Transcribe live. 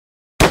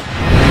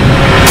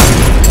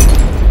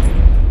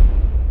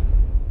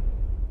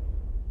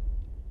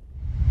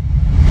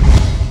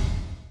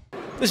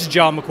This is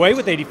John McQuay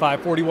with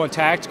 8541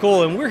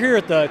 Tactical, and we're here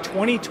at the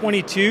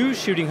 2022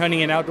 Shooting,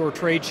 Hunting, and Outdoor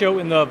Trade Show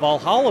in the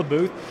Valhalla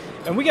booth.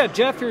 And we got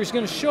Jeff here who's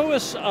going to show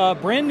us a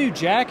brand new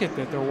jacket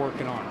that they're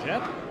working on.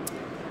 Jeff?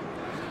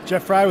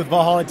 Jeff Fry with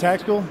Valhalla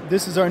Tactical.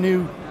 This is our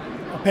new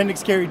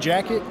appendix carry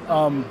jacket.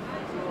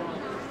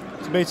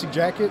 It's a basic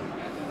jacket.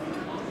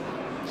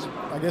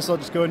 I guess I'll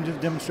just go ahead and do the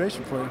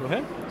demonstration for you. Go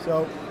ahead.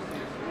 So,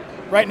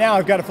 right now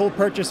I've got a full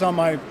purchase on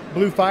my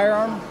blue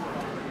firearm.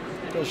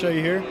 I'll show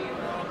you here.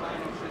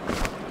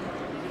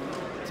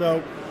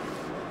 So,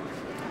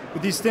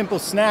 with these simple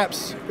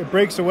snaps, it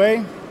breaks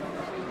away.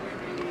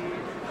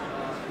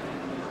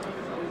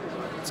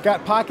 It's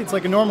got pockets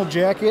like a normal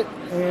jacket,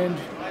 and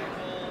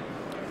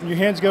when your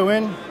hands go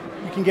in,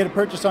 you can get a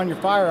purchase on your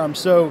firearm.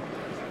 So,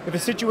 if a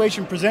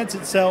situation presents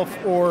itself,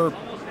 or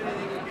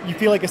you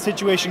feel like a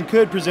situation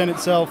could present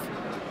itself,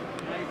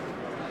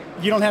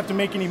 you don't have to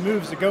make any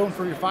moves to go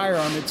for your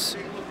firearm.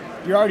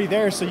 You're already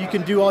there, so you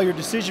can do all your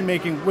decision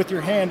making with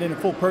your hand in a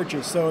full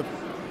purchase. So if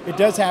it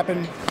does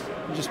happen,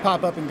 you just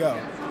pop up and go.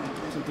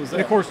 And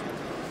of course,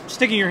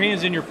 sticking your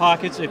hands in your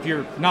pockets if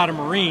you're not a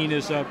Marine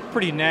is a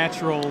pretty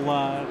natural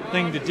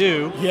thing to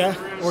do. Yeah,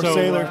 or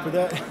sailor for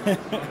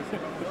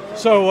that.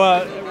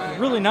 So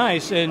really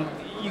nice, and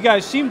you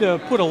guys seem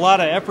to put a lot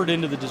of effort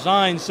into the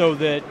design so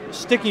that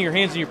sticking your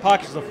hands in your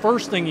pockets, the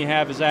first thing you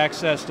have is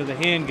access to the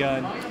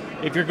handgun.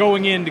 If you're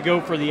going in to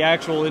go for the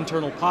actual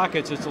internal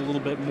pockets, it's a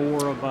little bit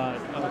more of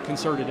a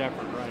concerted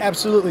effort, right?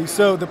 Absolutely.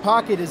 So the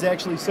pocket is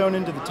actually sewn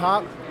into the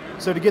top.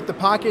 So to get the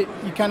pocket,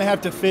 you kind of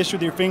have to fish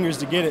with your fingers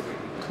to get it,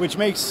 which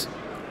makes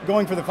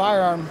going for the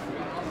firearm,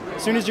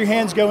 as soon as your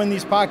hands go in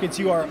these pockets,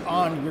 you are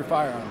on your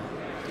firearm.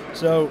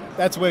 So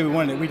that's the way we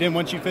wanted it. We didn't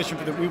want you fishing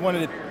for we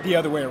wanted it the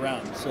other way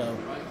around. So.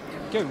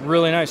 Okay,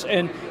 really nice.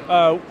 And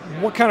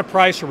what kind of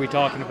price are we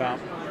talking about?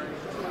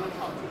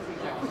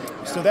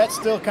 So that's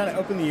still kind of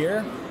up in the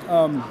air.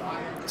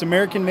 It's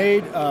American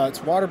made,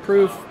 it's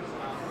waterproof,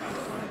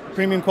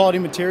 premium quality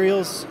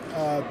materials.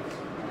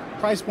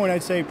 Price point,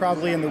 I'd say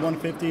probably in the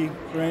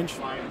 $150 range.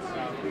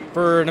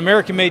 For an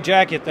American made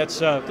jacket, that's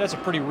a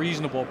pretty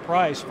reasonable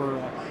price for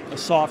a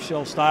soft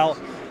shell style.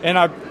 And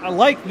I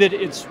like that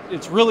it's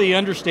really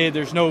understated.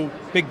 There's no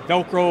big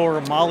Velcro or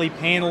Molly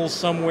panels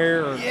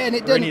somewhere or, yeah,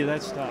 and or any of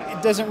that stuff.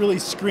 It doesn't really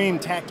scream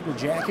tactical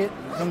jacket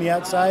from the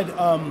outside.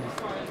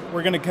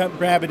 We're going to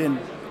grab it in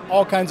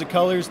all kinds of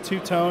colors,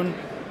 two-tone.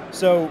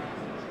 So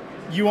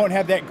you won't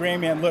have that gray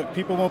man look.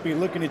 People won't be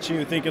looking at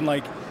you thinking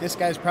like, this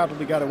guy's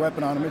probably got a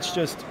weapon on him. It's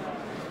just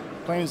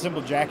plain and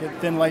simple jacket,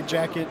 thin light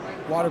jacket,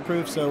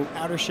 waterproof, so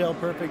outer shell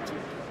perfect.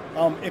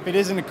 If it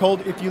isn't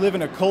if you live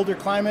in a colder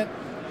climate,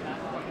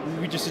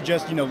 we just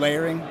suggest,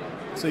 layering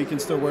so you can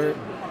still wear it.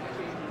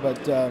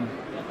 But yeah.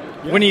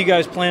 When are you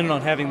guys planning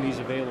on having these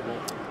available?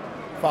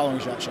 Following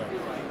SHOT Show.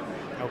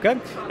 Okay.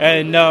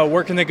 And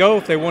where can they go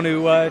if they want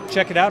to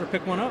check it out or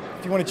pick one up?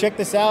 If you want to check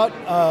this out,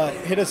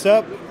 hit us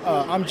up.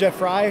 I'm Jeff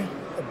Fry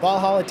at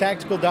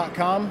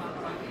valhallatactical.com.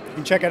 You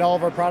can check out all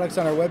of our products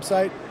on our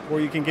website, or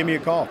you can give me a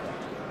call.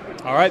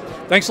 All right.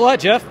 Thanks a lot,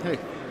 Jeff. Hey,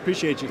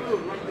 appreciate you.